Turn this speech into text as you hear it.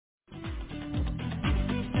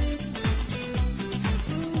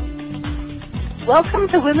Welcome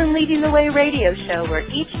to Women Leading the Way radio show, where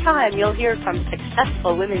each time you'll hear from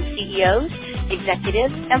successful women CEOs,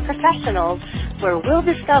 executives, and professionals, where we'll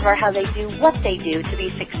discover how they do what they do to be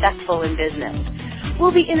successful in business.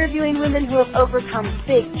 We'll be interviewing women who have overcome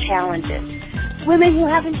big challenges, women who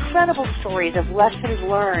have incredible stories of lessons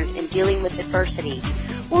learned in dealing with adversity.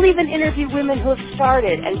 We'll even interview women who have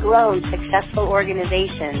started and grown successful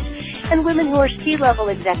organizations, and women who are C-level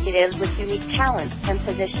executives with unique talents and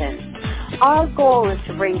positions. Our goal is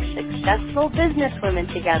to bring successful business women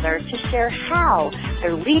together to share how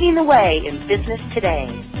they're leading the way in business today.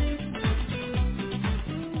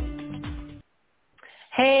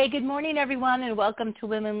 Hey, good morning, everyone, and welcome to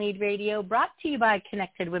Women Lead Radio, brought to you by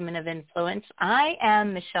Connected Women of Influence. I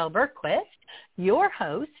am Michelle Bergquist, your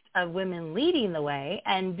host of Women Leading the Way,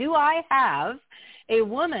 and do I have a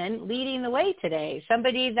woman leading the way today,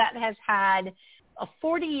 somebody that has had a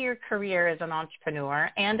 40-year career as an entrepreneur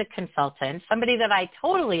and a consultant, somebody that I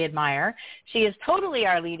totally admire. She is totally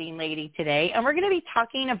our leading lady today, and we're going to be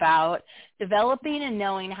talking about developing and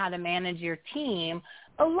knowing how to manage your team,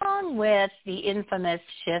 along with the infamous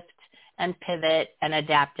shift and pivot and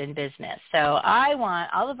adapt in business. So I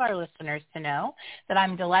want all of our listeners to know that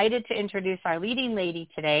I'm delighted to introduce our leading lady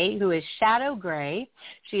today, who is Shadow Gray.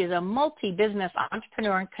 She is a multi-business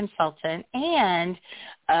entrepreneur and consultant, and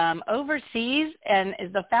oversees and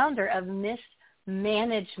is the founder of Miss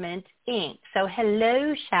Management, Inc. So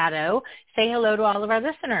hello, Shadow. Say hello to all of our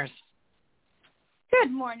listeners.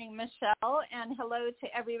 Good morning, Michelle, and hello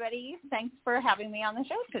to everybody. Thanks for having me on the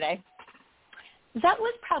show today. That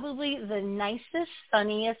was probably the nicest,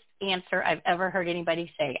 funniest answer I've ever heard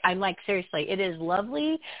anybody say. I'm like, seriously, it is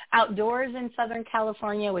lovely outdoors in Southern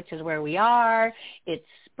California, which is where we are. It's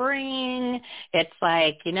spring. It's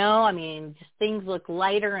like, just things look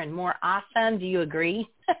lighter and more awesome. Do you agree?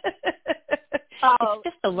 It's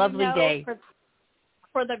just a lovely day.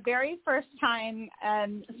 For the very first time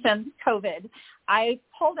since COVID, I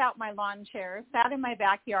pulled out my lawn chair, sat in my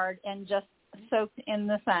backyard, and just soaked in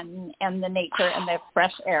the sun and the nature and the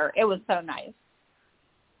fresh air. It was so nice.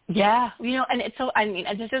 Yeah, and it's so,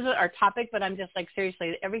 this isn't our topic, but I'm just like,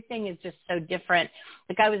 seriously, everything is just so different.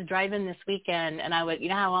 Like, I was driving this weekend, and I would,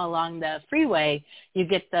 how along the freeway you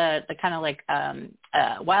get the kind of like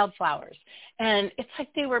wildflowers, and it's like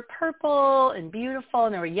they were purple and beautiful,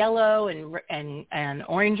 and there were yellow and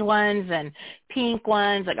orange ones and pink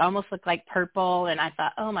ones, like almost looked like purple, and I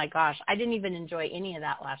thought, oh my gosh, I didn't even enjoy any of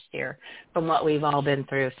that last year from what we've all been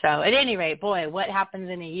through. So at any rate, boy, what happens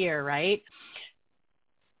in a year, right?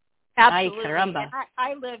 Absolutely.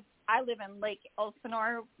 I live in Lake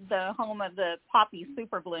Elsinore, the home of the poppy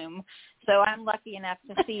super bloom. So I'm lucky enough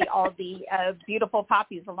to see all the beautiful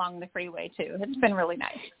poppies along the freeway too. It's been really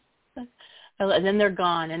nice. And then they're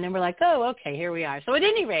gone, and then we're like, oh, okay, here we are. So at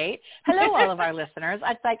any rate, hello, all of our listeners.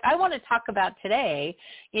 I want to talk about today,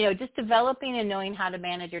 just developing and knowing how to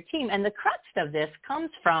manage your team. And the crux of this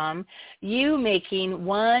comes from you making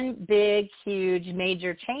one big, huge,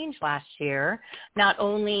 major change last year, not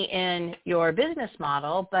only in your business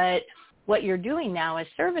model, but what you're doing now as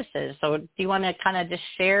services. So do you want to kind of just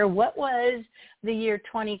share what was the year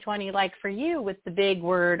 2020 like for you with the big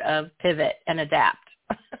word of pivot and adapt?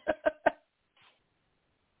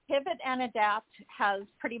 Pivot and adapt has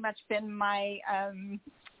pretty much been my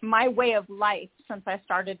my way of life since I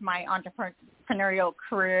started my entrepreneurial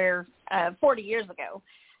career 40 years ago.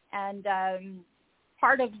 And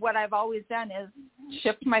part of what I've always done is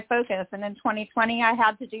shift my focus. And in 2020, I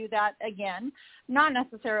had to do that again, not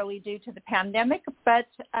necessarily due to the pandemic, but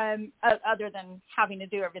other than having to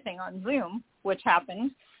do everything on Zoom, which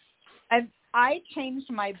happened. I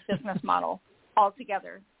changed my business model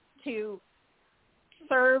altogether to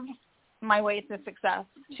serve my way to success,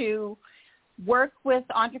 to work with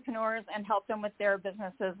entrepreneurs and help them with their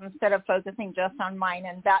businesses instead of focusing just on mine.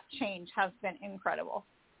 And that change has been incredible.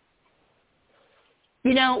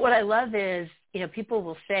 What I love is, people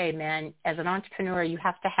will say, man, as an entrepreneur, you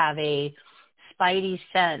have to have a spidey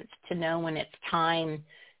sense to know when it's time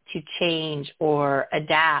to change or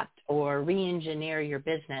adapt or re-engineer your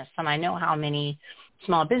business. And I know how many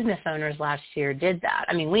small business owners last year did that.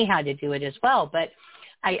 We had to do it as well, but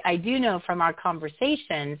I do know from our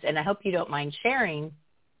conversations, and I hope you don't mind sharing,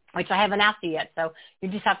 which I haven't asked you yet, so you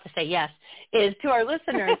just have to say yes, is to our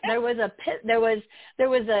listeners, there was a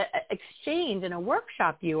exchange and a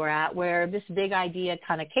workshop you were at where this big idea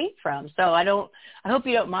kind of came from. So I hope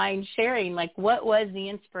you don't mind sharing, like, what was the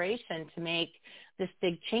inspiration to make this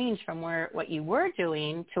big change from what you were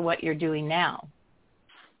doing to what you're doing now?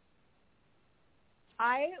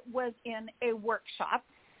 I was in a workshop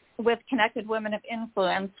with Connected Women of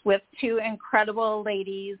Influence with two incredible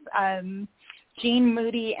ladies, Jean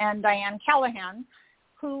Moody and Diane Callahan,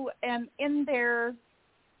 who in their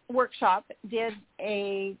workshop did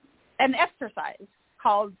an exercise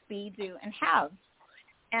called Be, Do, and Have.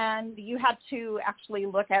 And you had to actually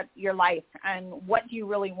look at your life and what do you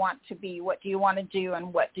really want to be, what do you want to do,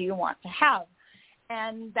 and what do you want to have.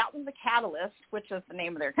 And that was the Catalyst, which is the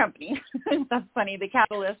name of their company. That's funny, the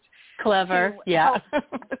Catalyst. Clever, yeah.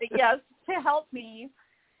 Yes, to help me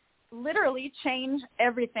literally change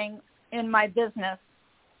everything in my business.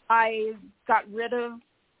 I got rid of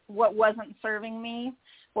what wasn't serving me,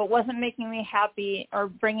 what wasn't making me happy or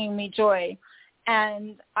bringing me joy.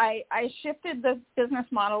 And I shifted the business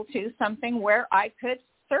model to something where I could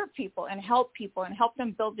serve people and help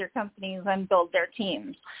them build their companies and build their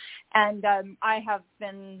teams. And I have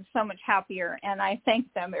been so much happier, and I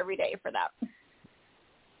thank them every day for that.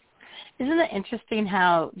 Isn't it interesting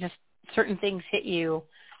how just certain things hit you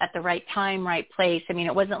at the right time, right place? I mean,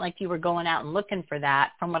 it wasn't like you were going out and looking for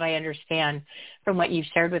that, from what I understand, from what you've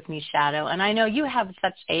shared with me, Shadow. And I know you have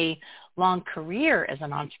such a long career as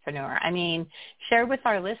an entrepreneur. I mean, share with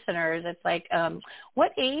our listeners, it's like,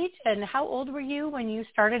 what age and how old were you when you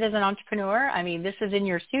started as an entrepreneur? I mean, this is in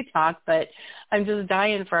your Sue Talk, but I'm just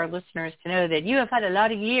dying for our listeners to know that you have had a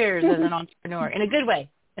lot of years as an entrepreneur, in a good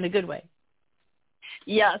way,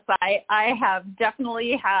 Yes, I have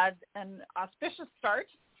definitely had an auspicious start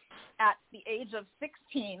at the age of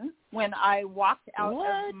 16 when I walked out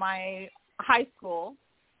of my high school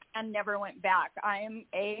and never went back. I am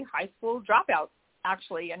a high school dropout,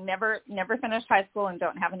 actually, and never finished high school and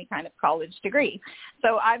don't have any kind of college degree.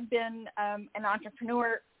 So I've been an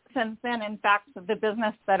entrepreneur since then. In fact, the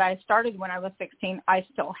business that I started when I was 16, I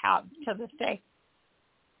still have to this day.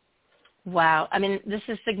 Wow. I mean, this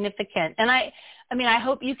is significant. And I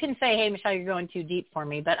hope you can say, hey, Michelle, you're going too deep for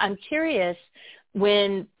me. But I'm curious,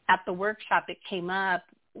 when at the workshop it came up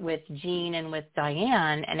with Jean and with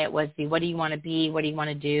Diane, and it was the what do you want to be, what do you want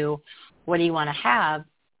to do, what do you want to have,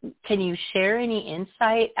 can you share any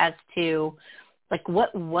insight as to, like,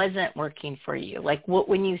 what wasn't working for you? Like, what,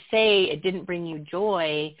 when you say it didn't bring you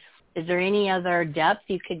joy, is there any other depth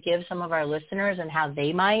you could give some of our listeners and how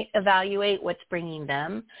they might evaluate what's bringing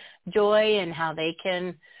them joy and how they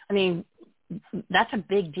can, I mean, that's a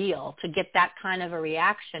big deal to get that kind of a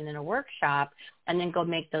reaction in a workshop and then go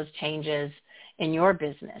make those changes in your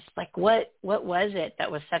business. Like, what was it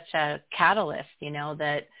that was such a catalyst,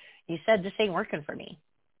 that you said, this ain't working for me?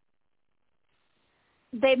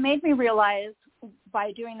 They made me realize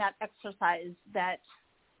by doing that exercise that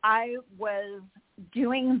I was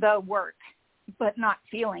doing the work, but not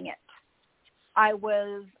feeling it. I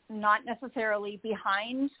was not necessarily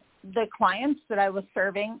behind the clients that I was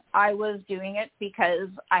serving. I was doing it because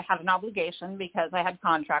I had an obligation, because I had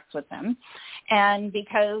contracts with them, and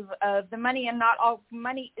because of the money, and not all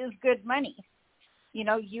money is good money.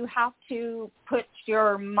 You have to put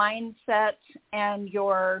your mindset and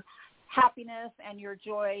your happiness and your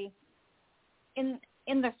joy in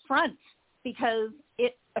the front, because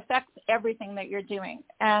it affects everything that you're doing.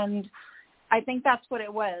 And I think that's what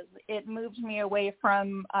it was. It moved me away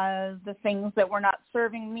from the things that were not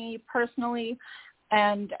serving me personally.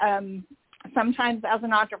 And sometimes as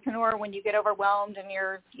an entrepreneur, when you get overwhelmed and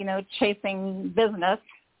you're, chasing business,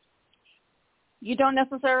 you don't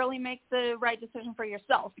necessarily make the right decision for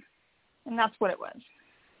yourself. And that's what it was.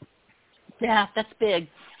 Yeah, that's big.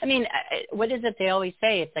 I mean, what is it they always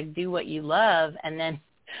say? It's like, do what you love. And then,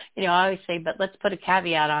 I always say, but let's put a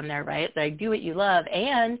caveat on there, right? Like, do what you love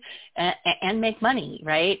and make money,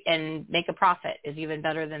 right? And make a profit is even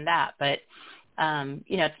better than that. But,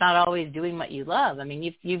 it's not always doing what you love. I mean,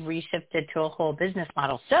 you've reshifted to a whole business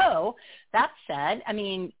model. So that said, I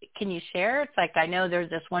mean, can you share? It's like, I know there's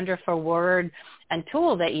this wonderful word and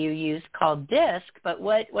tool that you use called DISC, but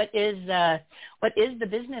what is the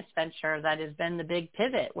business venture that has been the big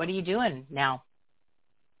pivot? What are you doing now?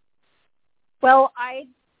 Well, I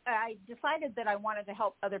decided that I wanted to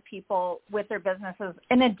help other people with their businesses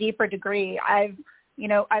in a deeper degree. I've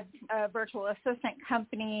a virtual assistant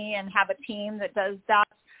company and have a team that does that.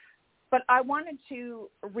 But I wanted to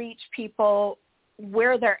reach people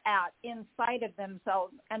where they're at inside of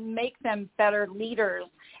themselves and make them better leaders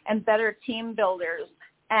and better team builders.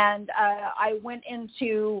 And I went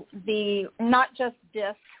into the, not just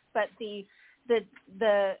DISC, but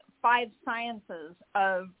the 5 sciences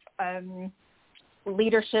of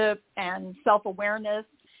leadership and self-awareness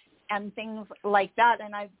and things like that.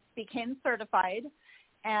 And I became certified,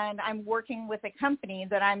 and I'm working with a company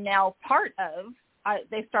that I'm now part of.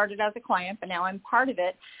 They started as a client, but now I'm part of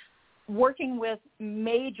it, working with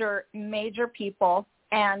major people,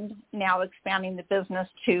 and now expanding the business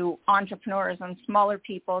to entrepreneurs and smaller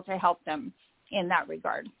people to help them in that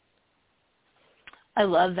regard. I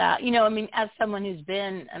love that. I mean, as someone who's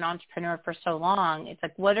been an entrepreneur for so long, it's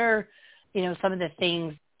like, what are, some of the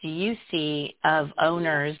things do you see of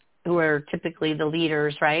owners who are typically the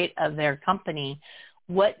leaders, right, of their company?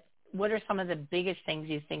 What are some of the biggest things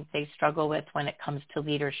you think they struggle with when it comes to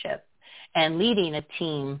leadership and leading a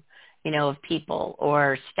team, of people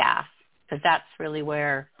or staff? Because that's really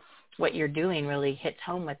where what you're doing really hits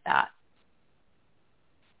home with that.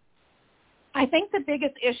 I think the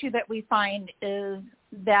biggest issue that we find is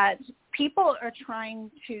that people are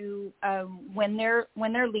trying to, when they're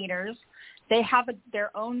leaders, they have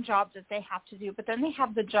their own jobs that they have to do, but then they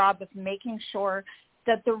have the job of making sure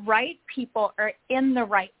that the right people are in the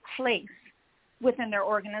right place within their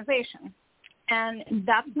organization. And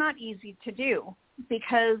that's not easy to do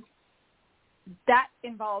because that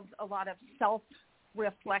involves a lot of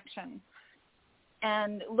self-reflection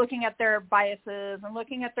and looking at their biases and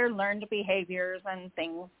looking at their learned behaviors and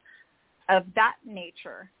things of that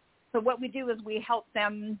nature. So what we do is we help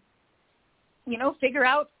them, figure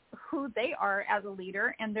out who they are as a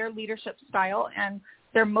leader and their leadership style and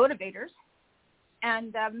their motivators.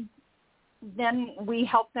 And then we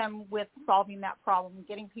help them with solving that problem,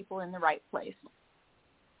 getting people in the right place.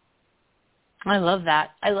 I love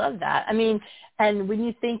that. I mean, and when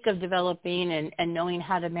you think of developing and knowing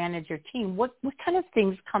how to manage your team, what kind of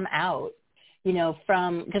things come out,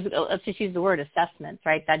 from, because let's just use the word assessments,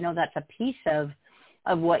 right? I know that's a piece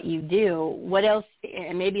of what you do. What else,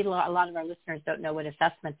 and maybe a lot of our listeners don't know what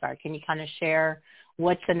assessments are. Can you kind of share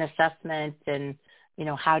what's an assessment and,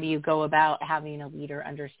 how do you go about having a leader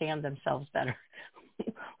understand themselves better?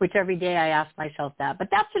 Which every day I ask myself that, but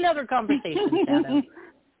that's another conversation, Shadow.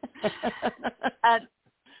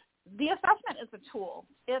 The assessment is a tool.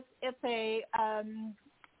 It's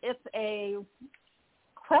a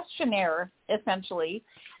questionnaire essentially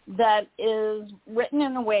that is written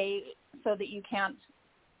in a way so that you can't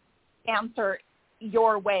answer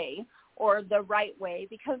your way or the right way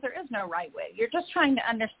because there is no right way. You're just trying to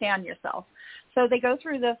understand yourself. So they go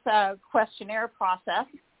through this questionnaire process,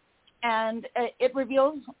 and it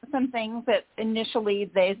reveals some things that initially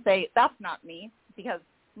they say, that's not me, because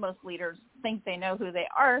most leaders think they know who they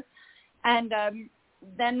are. And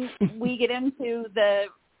then we get into the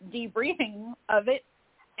debriefing of it,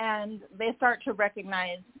 and they start to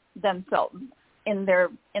recognize themselves in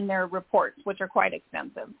their reports, which are quite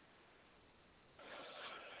extensive.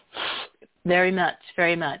 Very much,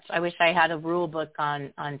 very much. I wish I had a rule book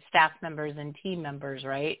on staff members and team members,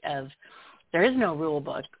 right? There is no rule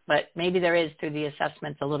book, but maybe there is through the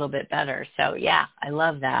assessments a little bit better. So, yeah, I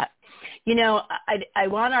love that. I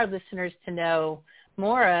want our listeners to know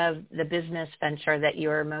more of the business venture that you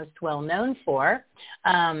are most well known for,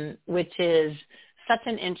 which is such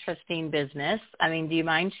an interesting business. I mean, do you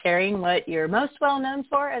mind sharing what you're most well known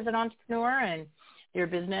for as an entrepreneur and your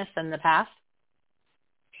business in the past?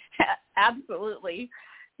 Absolutely.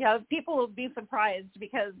 People will be surprised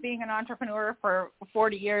because being an entrepreneur for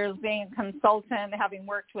 40 years, being a consultant, having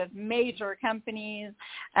worked with major companies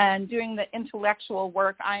and doing the intellectual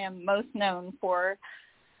work, I am most known for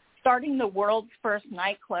starting the world's first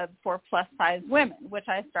nightclub for plus-size women, which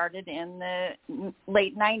I started in the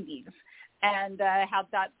late 90s, and had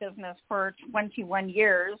that business for 21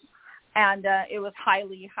 years, and it was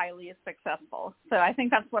highly, highly successful. So I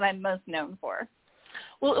think that's what I'm most known for.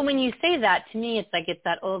 Well, when you say that, to me, it's like it's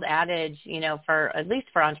that old adage, for at least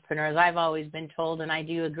for entrepreneurs, I've always been told, and I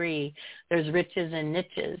do agree, there's riches and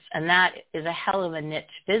niches, and that is a hell of a niche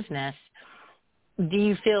business. Do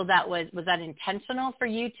you feel that was that intentional for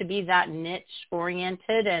you to be that niche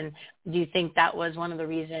oriented? And do you think that was one of the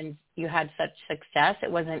reasons you had such success?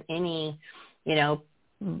 It wasn't any,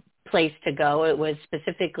 place to go. It was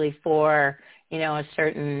specifically for, a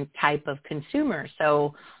certain type of consumer.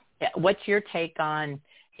 So what's your take on,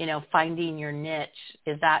 finding your niche?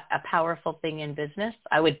 Is that a powerful thing in business?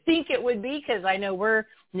 I would think it would be because I know we're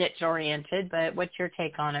niche oriented, but what's your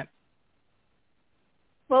take on it?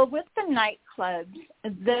 Well, with the nightclubs,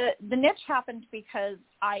 the niche happened because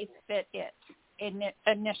I fit it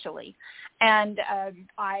initially, and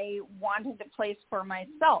I wanted a place for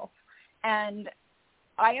myself. And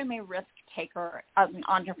I am a risk taker as an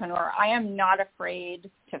entrepreneur. I am not afraid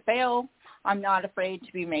to fail. I'm not afraid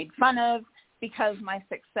to be made fun of because my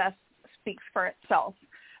success speaks for itself.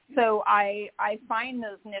 So I find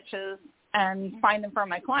those niches and find them for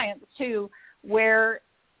my clients too, where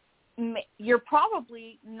you're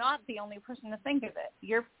probably not the only person to think of it.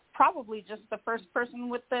 You're probably just the first person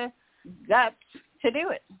with the guts to do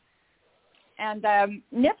it. And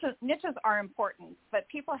niches are important, but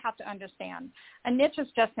people have to understand a niche is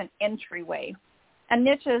just an entryway. A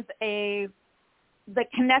niche is a the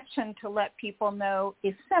connection to let people know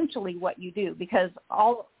essentially what you do, because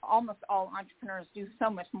almost all entrepreneurs do so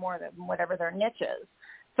much more than whatever their niche is,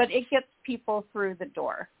 but it gets people through the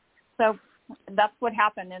door. So that's what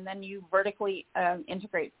happened, and then you vertically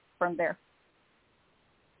integrate from there.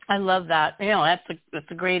 I love that. That's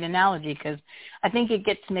a great analogy, because I think it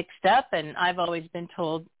gets mixed up, and I've always been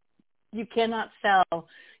told you cannot sell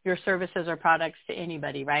your services or products to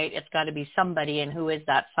anybody, right? It's got to be somebody, and who is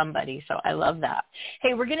that somebody? So I love that.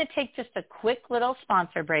 Hey, we're going to take just a quick little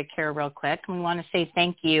sponsor break here real quick. And we want to say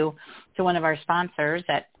thank you to one of our sponsors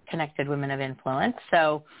at Connected Women of Influence.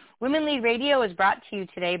 So Women Lead Radio is brought to you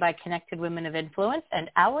today by Connected Women of Influence and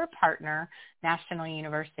our partner, National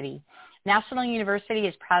University. National University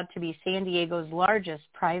is proud to be San Diego's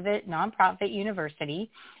largest private nonprofit university,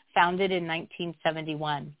 founded in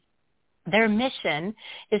 1971. Their mission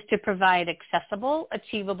is to provide accessible,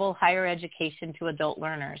 achievable higher education to adult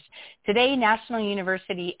learners. Today, National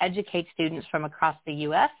University educates students from across the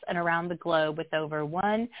U.S. and around the globe with over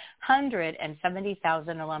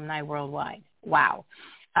 170,000 alumni worldwide. Wow.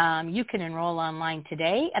 You can enroll online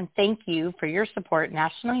today, and thank you for your support,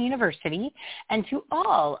 National University, and to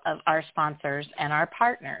all of our sponsors and our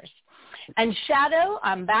partners. And Shadow,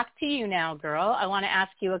 I'm back to you now, girl. I want to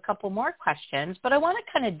ask you a couple more questions, but I want to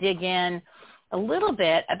kind of dig in a little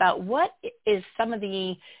bit about what is some of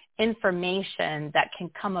the information that can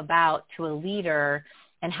come about to a leader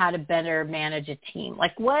and how to better manage a team.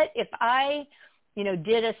 Like, what if I,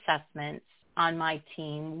 did assessments on my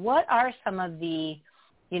team, what are some of the,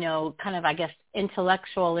 kind of, I guess,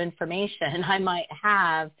 intellectual information I might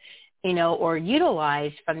have or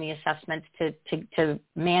utilize from the assessments to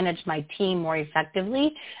manage my team more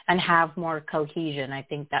effectively and have more cohesion? I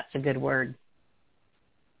think that's a good word.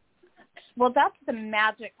 Well, that's the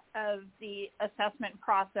magic of the assessment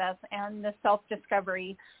process and the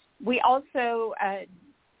self-discovery. We also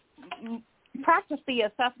practice the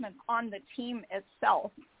assessments on the team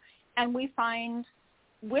itself, and we find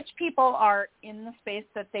which people are in the space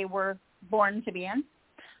that they were born to be in,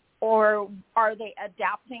 or are they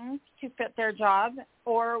adapting to fit their job,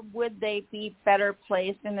 or would they be better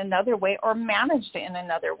placed in another way or managed in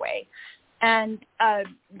another way? And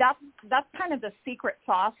that's kind of the secret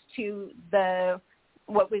sauce to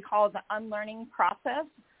what we call the unlearning process,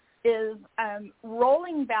 is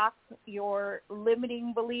rolling back your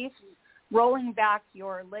limiting beliefs, rolling back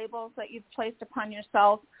your labels that you've placed upon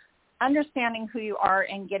yourself, understanding who you are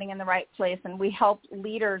and getting in the right place. And we help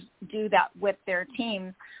leaders do that with their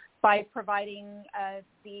teams by providing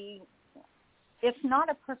it's not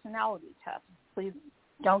a personality test. Please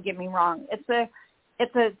don't get me wrong. It's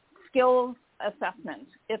a skills assessment.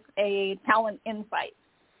 It's a talent insight.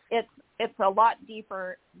 It's a lot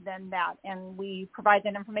deeper than that. And we provide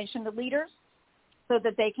that information to leaders so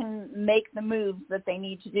that they can make the moves that they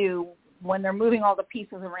need to do when they're moving all the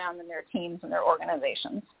pieces around in their teams and their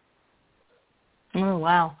organizations. Oh,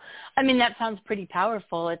 wow. I mean, that sounds pretty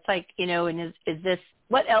powerful. It's like, and is this,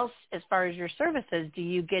 what else as far as your services do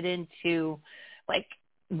you get into, like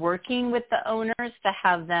working with the owners to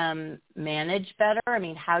have them manage better? I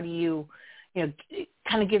mean, how do you,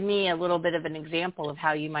 kind of give me a little bit of an example of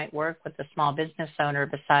how you might work with a small business owner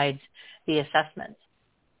besides the assessments?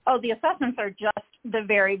 Oh, the assessments are just the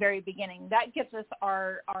very, very beginning. That gives us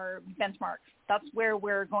our benchmark. That's where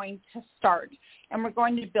we're going to start, and we're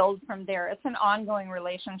going to build from there. It's an ongoing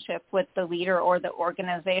relationship with the leader or the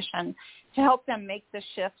organization to help them make the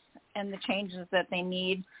shifts and the changes that they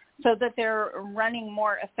need so that they're running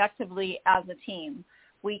more effectively as a team.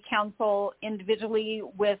 We counsel individually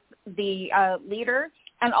with the leader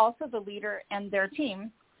and also the leader and their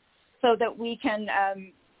team so that we can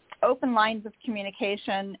open lines of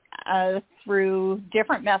communication through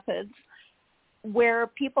different methods where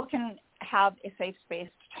people can have a safe space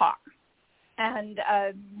to talk and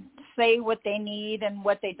say what they need and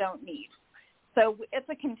what they don't need. So it's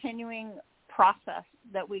a continuing process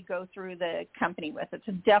that we go through the company with. It's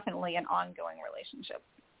definitely an ongoing relationship.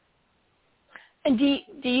 And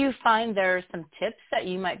do you find there are some tips that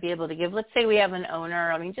you might be able to give? Let's say we have an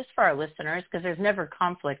owner, I mean, just for our listeners, because there's never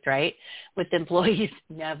conflict, right, with employees,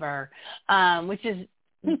 never, which is,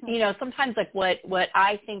 sometimes like what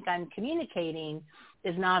I think I'm communicating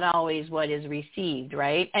is not always what is received,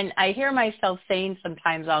 right? And I hear myself saying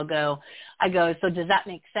sometimes I go, so does that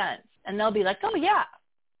make sense? And they'll be like, oh, yeah.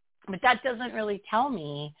 But that doesn't really tell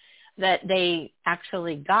me that they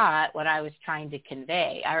actually got what I was trying to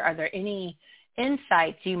convey. Are there any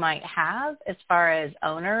insights you might have as far as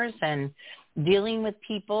owners and dealing with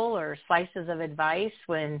people, or slices of advice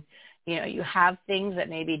when, you have things that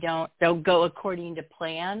maybe don't go according to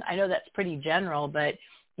plan? I know that's pretty general, but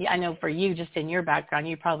I know for you, just in your background,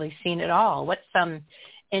 you've probably seen it all. What's some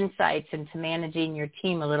insights into managing your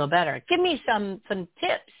team a little better? Give me some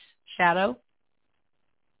tips, Shadow.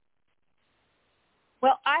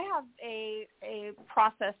 Well, I have a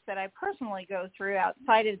process that I personally go through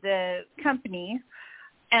outside of the company,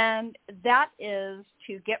 and that is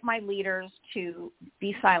to get my leaders to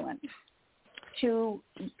be silent, to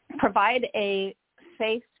provide a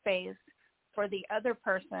safe space for the other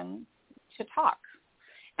person to talk.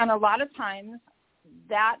 And a lot of times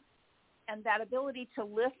that ability to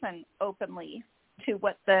listen openly to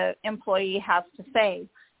what the employee has to say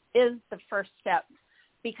is the first step,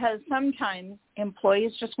 because sometimes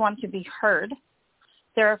employees just want to be heard.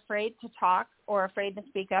 They're afraid to talk or afraid to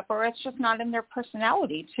speak up, or it's just not in their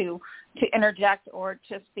personality to interject or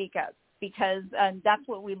to speak up, because that's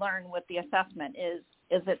what we learn with the assessment is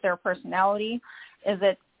it their personality? Is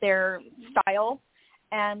it their style?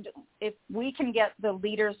 And if we can get the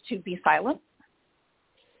leaders to be silent,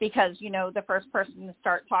 because, the first person to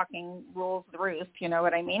start talking rules the roost, you know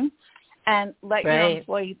what I mean? And let your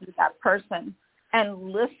employee be that person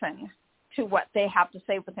and listen to what they have to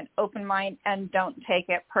say with an open mind and don't take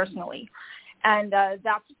it personally. And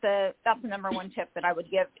that's the number one tip that I would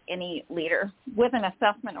give any leader, with an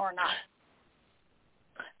assessment or not.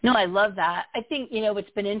 No, I love that. I think, what's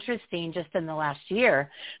been interesting just in the last year,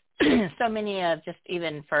 so many of, just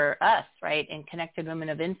even for us, right, in Connected Women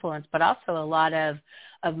of Influence, but also a lot of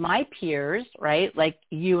my peers, right, like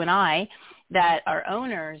you and I, that are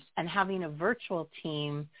owners, and having a virtual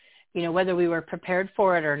team, whether we were prepared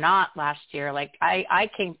for it or not last year. Like I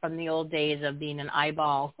came from the old days of being an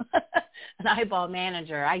eyeball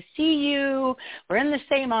manager. I see you, we're in the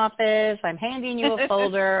same office, I'm handing you a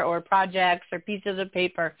folder or projects or pieces of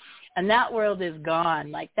paper, and that world is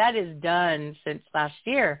gone. Like that is done since last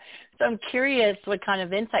year. So I'm curious what kind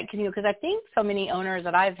of insight can you, because I think so many owners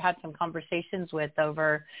that I've had some conversations with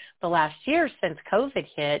over the last year since COVID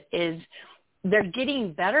hit is they're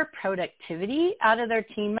getting better productivity out of their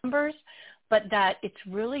team members, but that it's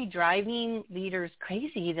really driving leaders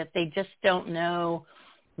crazy that they just don't know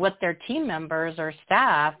what their team members or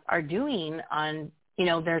staff are doing on,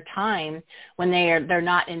 their time when they're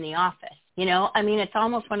not in the office. It's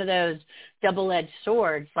almost one of those double-edged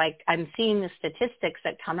swords. Like I'm seeing the statistics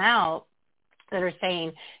that come out that are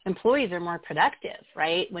saying employees are more productive,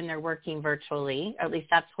 right, when they're working virtually. At least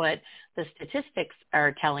that's what the statistics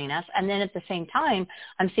are telling us. And then at the same time,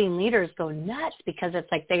 I'm seeing leaders go nuts because it's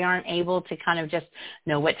like they aren't able to kind of just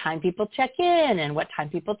know what time people check in and what time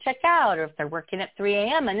people check out, or if they're working at 3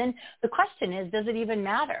 a.m. And then the question is, does it even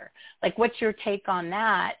matter? Like, what's your take on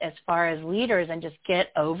that as far as leaders, and just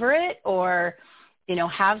get over it, or,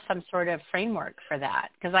 have some sort of framework for that?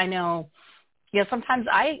 Because I know, sometimes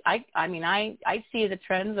I see the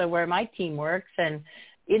trends of where my team works, and,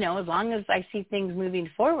 as long as I see things moving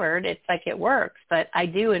forward, it's like it works. But I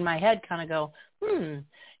do in my head kind of go,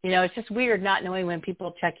 it's just weird not knowing when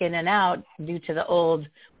people check in and out due to the old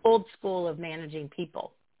school of managing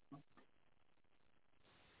people.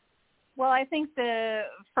 Well, I think the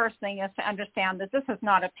first thing is to understand that this is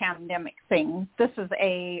not a pandemic thing. This is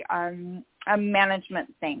a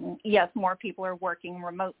management thing. Yes, more people are working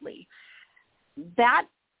remotely. That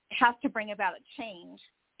has to bring about a change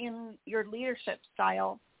in your leadership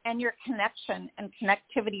style and your connection and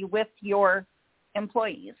connectivity with your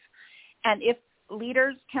employees. And if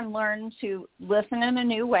leaders can learn to listen in a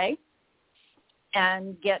new way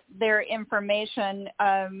and get their information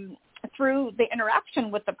through the interaction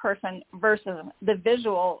with the person versus the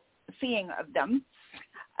visual seeing of them,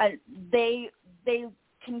 they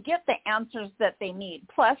can get the answers that they need.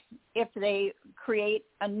 Plus, if they create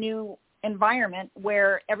a new environment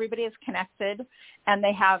where everybody is connected and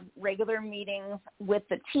they have regular meetings with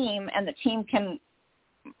the team, and the team can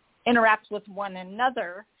interact with one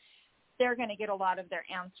another, they're going to get a lot of their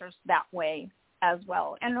answers that way as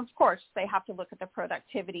well. And of course, they have to look at the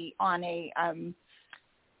productivity on a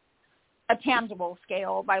tangible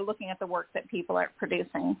scale by looking at the work that people are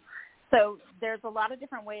producing. So there's a lot of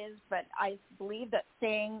different ways, but I believe that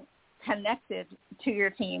staying connected to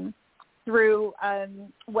your team through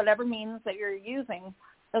whatever means that you're using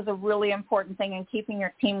is a really important thing, and keeping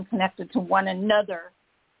your team connected to one another,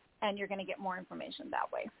 and you're going to get more information that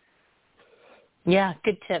way. Yeah,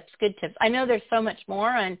 good tips. I know there's so much more,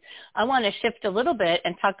 and I want to shift a little bit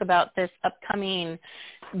and talk about this upcoming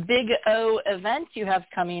Big O event you have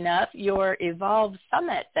coming up, your Evolve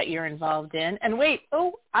Summit that you're involved in. And wait,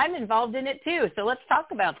 I'm involved in it too, so let's talk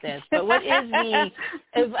about this. But what is the,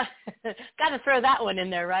 got to throw that one in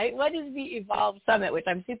there, right? What is the Evolve Summit, which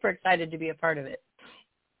I'm super excited to be a part of it?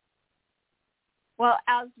 Well,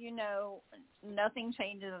 as you know, nothing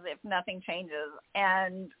changes if nothing changes,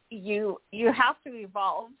 and you have to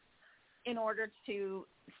evolve in order to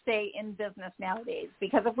stay in business nowadays.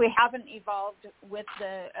 Because if we haven't evolved with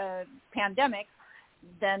the pandemic,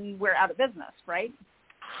 then we're out of business, right?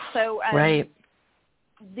 So right.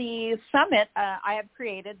 The summit I have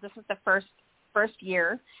created, this is the first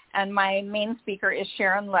year, and my main speaker is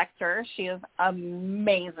Sharon Lechter. She is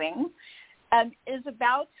amazing. Is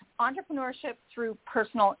about entrepreneurship through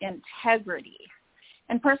personal integrity.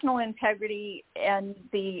 And personal integrity and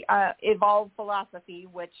the Evolve philosophy,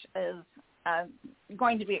 which is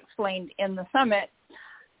going to be explained in the summit.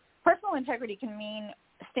 Personal integrity can mean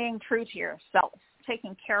staying true to yourself,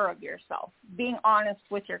 taking care of yourself, being honest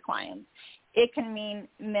with your clients. It can mean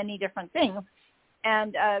many different things.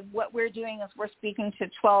 And what we're doing is we're speaking to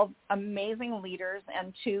 12 amazing leaders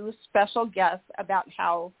and 2 special guests about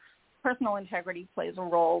how personal integrity plays a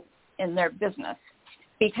role in their business,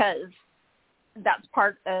 because that's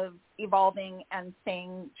part of evolving and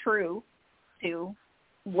staying true to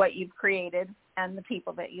what you've created and the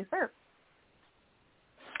people that you serve.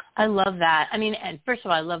 I love that. I mean, and first of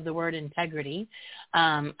all, I love the word integrity.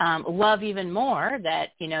 Love even more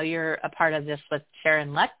that, you're a part of this with Sharon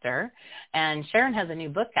Lechter, and Sharon has a new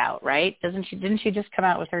book out, right? Didn't she just come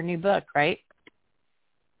out with her new book, right?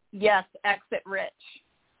 Yes, Exit Rich.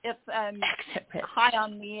 It's high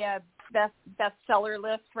on the bestseller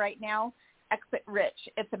list right now. Exit Rich.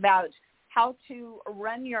 It's about how to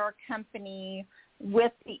run your company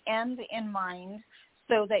with the end in mind,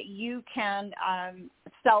 so that you can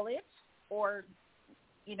sell it or,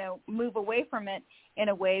 move away from it in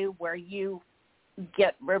a way where you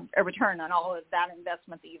get a return on all of that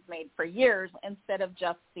investment that you've made for years, instead of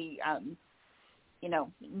just the end.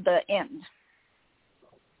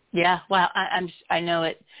 Yeah, well, I know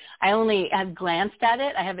it. I only have glanced at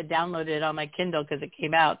it. I have it downloaded on my Kindle because it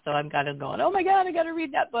came out, so I'm kind of going, oh my God, I got to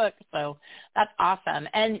read that book. So that's awesome.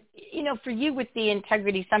 And for you with the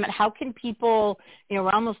Integrity Summit, how can people? We're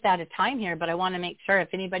almost out of time here, but I want to make sure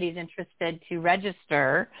if anybody's interested to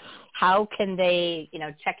register, how can they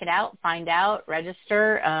check it out, find out,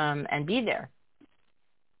 register, and be there?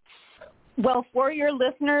 Well, for your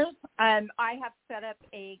listeners, I have set up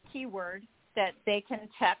a keyword that they can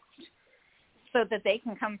text so that they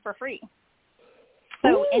can come for free.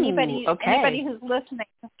 So anybody who's listening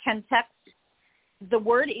can text the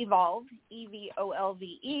word Evolve,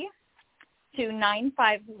 EVOLVE, to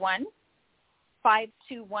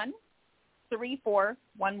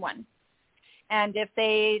 951-521-3411. And if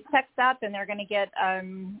they text that, then they're going to get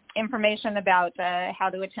information about how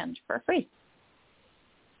to attend for free.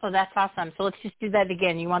 Oh, that's awesome. So let's just do that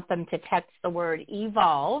again. You want them to text the word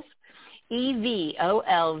Evolve,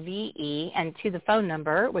 EVOLVE, and to the phone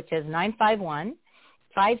number, which is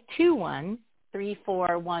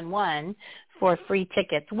 951-521-3411 for free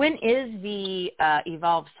tickets. When is the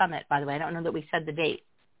Evolve Summit, by the way? I don't know that we said the date.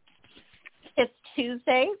 It's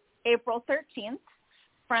Tuesday, April 13th,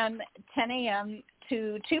 from 10 a.m.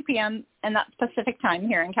 to 2 p.m., and that's Pacific time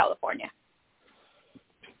here in California.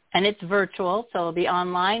 And it's virtual, so it'll be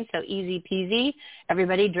online, so easy peasy.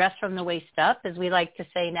 Everybody dress from the waist up, as we like to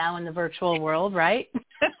say now in the virtual world, right?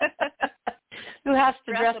 Who has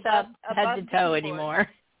to dress up head to toe anymore?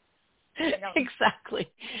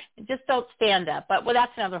 Exactly. Just don't stand up. But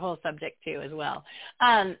that's another whole subject too as well.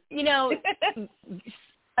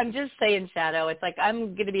 I'm just saying, Shadow, it's like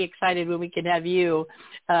I'm going to be excited when we can have you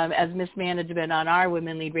as Miss Management on our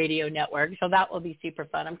Women Lead Radio Network. So that will be super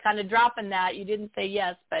fun. I'm kind of dropping that. You didn't say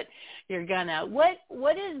yes, but you're going to.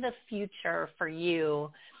 What is the future for you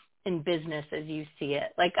in business as you see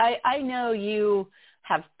it? Like I know you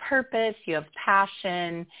have purpose, you have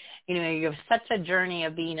passion, you have such a journey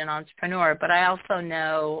of being an entrepreneur, but I also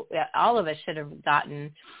know that all of us should have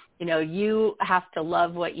gotten you have to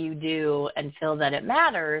love what you do and feel that it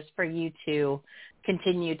matters for you to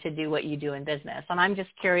continue to do what you do in business. And I'm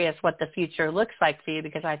just curious what the future looks like for you,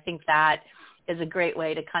 because I think that is a great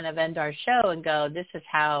way to kind of end our show and go, this is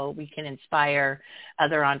how we can inspire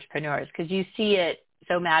other entrepreneurs, because you see it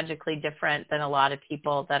so magically different than a lot of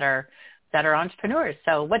people that are entrepreneurs.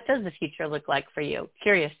 So what does the future look like for you?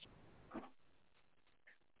 Curious.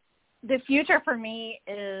 The future for me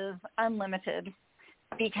is unlimited,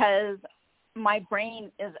 because my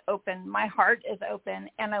brain is open, my heart is open,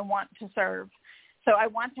 and I want to serve. So I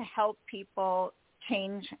want to help people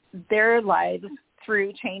change their lives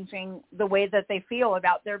through changing the way that they feel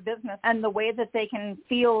about their business and the way that they can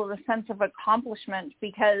feel the sense of accomplishment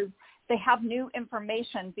because they have new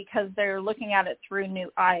information, because they're looking at it through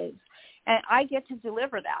new eyes. And I get to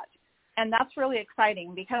deliver that. And that's really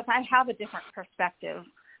exciting because I have a different perspective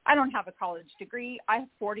I don't have a college degree. I have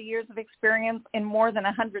 40 years of experience in more than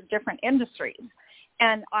 100 different industries.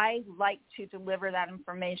 And I like to deliver that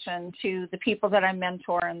information to the people that I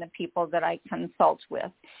mentor and the people that I consult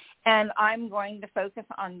with. And I'm going to focus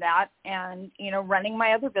on that and, running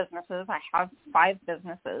my other businesses. I have 5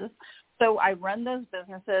 businesses. So I run those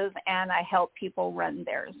businesses and I help people run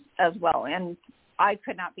theirs as well. And I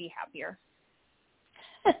could not be happier.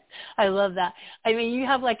 I love that. I mean, you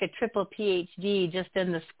have like a triple PhD just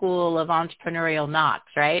in the School of Entrepreneurial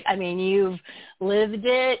Knocks, right? I mean, you've lived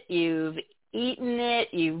it, you've eaten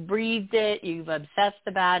it, you've breathed it, you've obsessed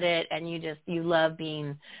about it, and you love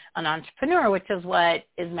being an entrepreneur, which is what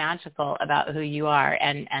is magical about who you are.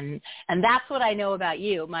 And that's what I know about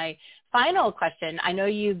you. My final question, I know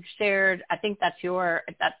you've shared, I think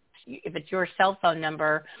if it's your cell phone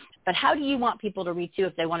number, but how do you want people to reach you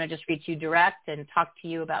if they want to just reach you direct and talk to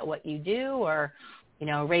you about what you do, or,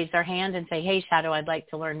 raise their hand and say, hey, Shadow, I'd like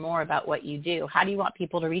to learn more about what you do? How do you want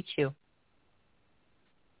people to reach you?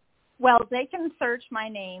 Well, they can search my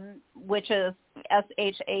name, which is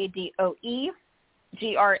ShadoeGrayy,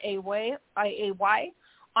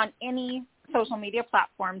 on any social media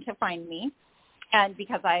platform to find me, and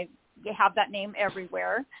because I have that name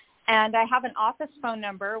everywhere. And I have an office phone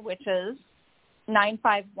number, which is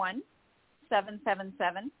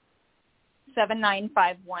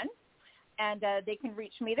 951-777-7951. And they can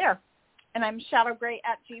reach me there. And I'm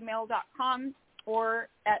shadowgray@gmail.com or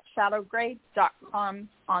at shadowgray.com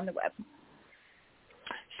on the web.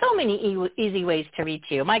 So many easy ways to reach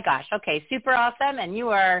you. My gosh. Okay, super awesome. And you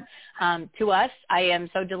are, to us, I am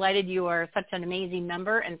so delighted you are such an amazing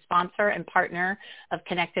member and sponsor and partner of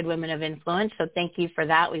Connected Women of Influence. So thank you for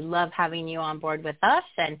that. We love having you on board with us.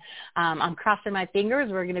 And I'm crossing my fingers.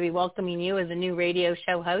 We're going to be welcoming you as a new radio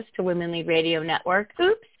show host to Women Lead Radio Network.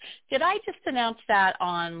 Oops. Did I just announce that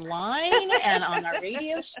online and on our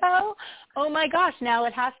radio show? Oh, my gosh, now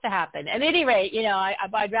it has to happen. At any rate,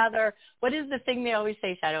 I'd rather, what is the thing they always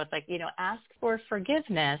say, Shadow? It's like, ask for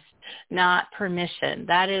forgiveness, not permission.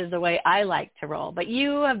 That is the way I like to roll. But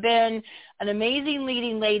you have been an amazing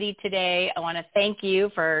leading lady today. I want to thank you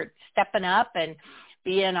for stepping up and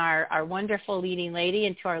being our wonderful leading lady.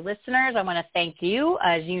 And to our listeners, I want to thank you.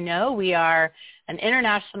 As you know, we are an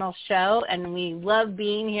international show, and we love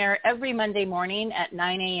being here every Monday morning at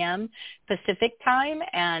 9 a.m. Pacific time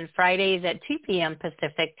and Fridays at 2 p.m.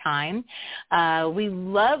 Pacific time. We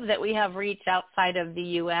love that we have reach outside of the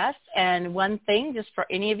U.S. And one thing, just for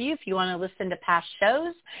any of you, if you want to listen to past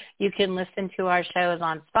shows, you can listen to our shows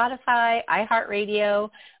on Spotify, iHeartRadio,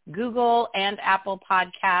 Google, and Apple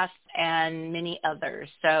Podcasts, and many others.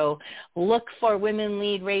 So look for Women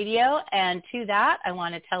Lead Radio. And to that, I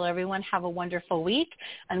want to tell everyone, have a wonderful week,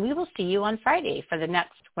 and we will see you on Friday for the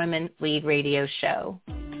next Women Lead Radio show.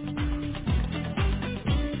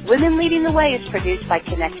 Women Leading the Way is produced by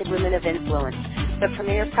Connected Women of Influence, the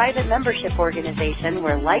premier private membership organization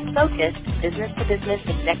where like-focused, business-to-business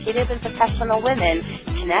executive and professional women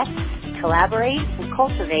connect, collaborate, and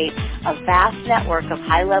cultivate a vast network of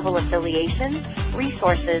high-level affiliations,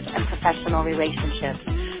 resources, and professional relationships.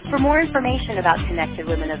 For more information about Connected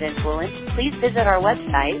Women of Influence, please visit our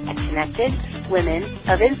website at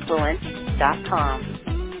connectedwomenofinfluence.com.